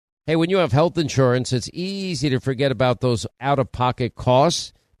Hey, when you have health insurance, it's easy to forget about those out-of-pocket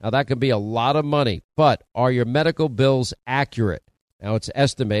costs. Now, that can be a lot of money, but are your medical bills accurate? Now, it's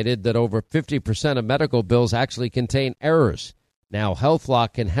estimated that over 50% of medical bills actually contain errors. Now,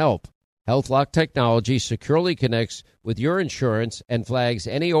 HealthLock can help. HealthLock technology securely connects with your insurance and flags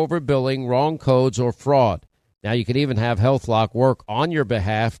any overbilling, wrong codes, or fraud. Now, you can even have HealthLock work on your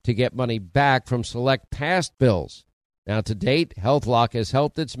behalf to get money back from select past bills. Now, to date, HealthLock has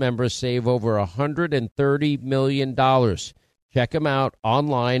helped its members save over $130 million. Check them out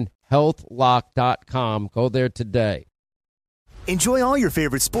online, healthlock.com. Go there today. Enjoy all your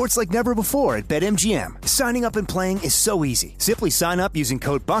favorite sports like never before at BetMGM. Signing up and playing is so easy. Simply sign up using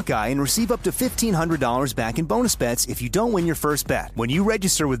code Buckeye and receive up to $1,500 back in bonus bets if you don't win your first bet. When you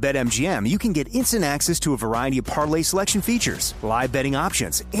register with BetMGM, you can get instant access to a variety of parlay selection features, live betting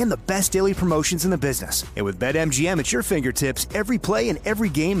options, and the best daily promotions in the business. And with BetMGM at your fingertips, every play and every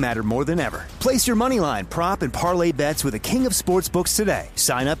game matter more than ever. Place your moneyline, prop, and parlay bets with the king of sportsbooks today.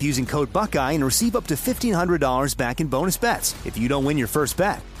 Sign up using code Buckeye and receive up to $1,500 back in bonus bets if you don't win your first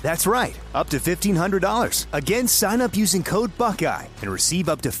bet. That's right, up to $1,500. Again, sign up using code Buckeye and receive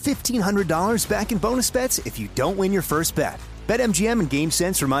up to $1,500 back in bonus bets if you don't win your first bet. BetMGM and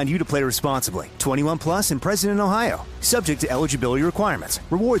GameSense remind you to play responsibly. 21 plus and present in Ohio. Subject to eligibility requirements.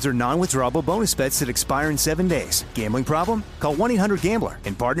 Rewards are non-withdrawable bonus bets that expire in 7 days. Gambling problem? Call 1-800-GAMBLER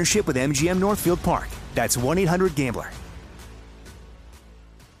in partnership with MGM Northfield Park. That's 1-800-GAMBLER.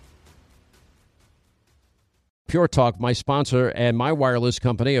 Pure Talk, my sponsor and my wireless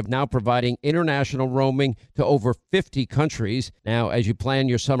company, are now providing international roaming to over 50 countries. Now, as you plan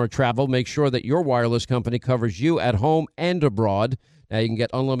your summer travel, make sure that your wireless company covers you at home and abroad. Now, you can get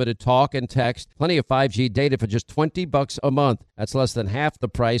unlimited talk and text, plenty of 5G data for just $20 a month. That's less than half the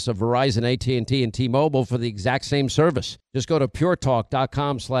price of Verizon, AT&T, and T-Mobile for the exact same service. Just go to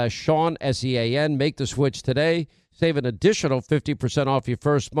puretalk.com/Sean, S-E-A-N. Make the switch today. Save an additional 50% off your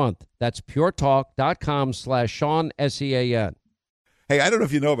first month. That's puretalk.com/Sean, S-E-A-N. Hey, I don't know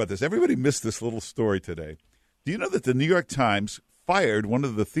if you know about this. Everybody missed this little story today. Do you know that the New York Times fired one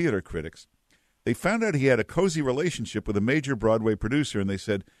of the theater critics? They found out he had a cozy relationship with a major Broadway producer, and they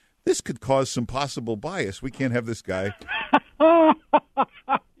said, this could cause some possible bias. We can't have this guy. You're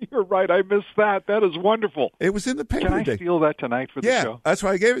right. I missed that. That is wonderful. It was in the paper today. Can I today. steal that tonight for the show? Yeah, that's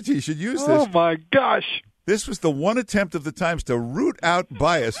why I gave it to you. You should use this. Oh, my gosh. This was the one attempt of the Times to root out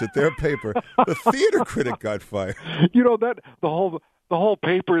bias at their paper. The theater critic got fired. You know that the whole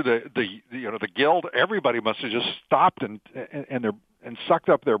paper, the guild, everybody must have just stopped and sucked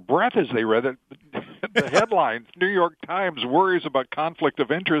up their breath as they read it. The headline: New York Times worries about conflict of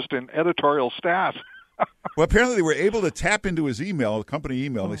interest in editorial staff. Well, apparently they were able to tap into his email, company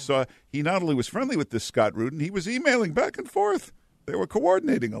email. They saw he not only was friendly with this Scott Rudin, he was emailing back and forth. They were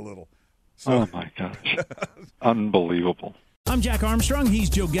coordinating a little. So. Oh, my gosh. Unbelievable. I'm Jack Armstrong.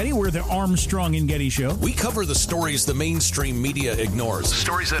 He's Joe Getty. We're the Armstrong and Getty Show. We cover the stories the mainstream media ignores. The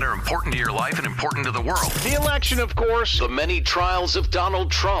stories that are important to your life and important to the world. The election, of course. The many trials of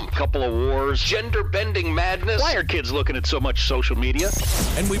Donald Trump. Couple of wars. Gender-bending madness. Why are kids looking at so much social media?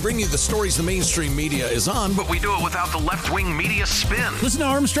 And we bring you the stories the mainstream media is on, but we do it without the left-wing media spin. Listen to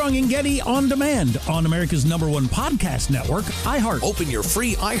Armstrong and Getty on demand on America's #1 podcast network, iHeart. Open your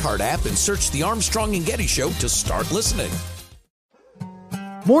free iHeart app and search the Armstrong and Getty Show to start listening.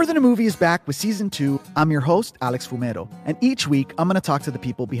 More Than a Movie is back with Season 2. I'm your host, Alex Fumero, and each week I'm going to talk to the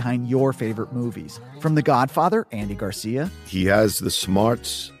people behind your favorite movies. From The Godfather, Andy Garcia. He has the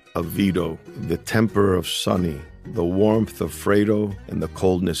smarts of Vito, the temper of Sonny, the warmth of Fredo, and the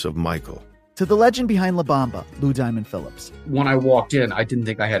coldness of Michael. To the legend behind La Bamba, Lou Diamond Phillips. When I walked in, I didn't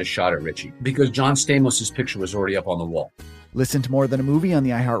think I had a shot at Richie because John Stamos' picture was already up on the wall. Listen to More Than a Movie on the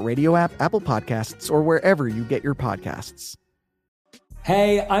iHeartRadio app, Apple Podcasts, or wherever you get your podcasts.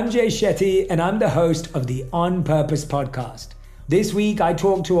 Hey, I'm Jay Shetty, and I'm the host of the On Purpose podcast. This week, I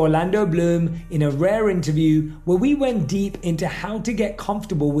talked to Orlando Bloom in a rare interview where we went deep into how to get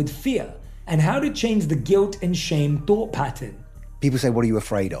comfortable with fear and how to change the guilt and shame thought pattern. People say, what are you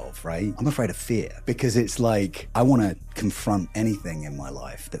afraid of, right? I'm afraid of fear because it's like I want to confront anything in my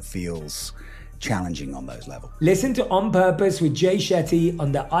life that feels challenging on those levels. Listen to On Purpose with Jay Shetty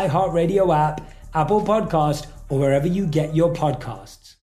on the iHeartRadio app, Apple Podcast, or wherever you get your podcasts.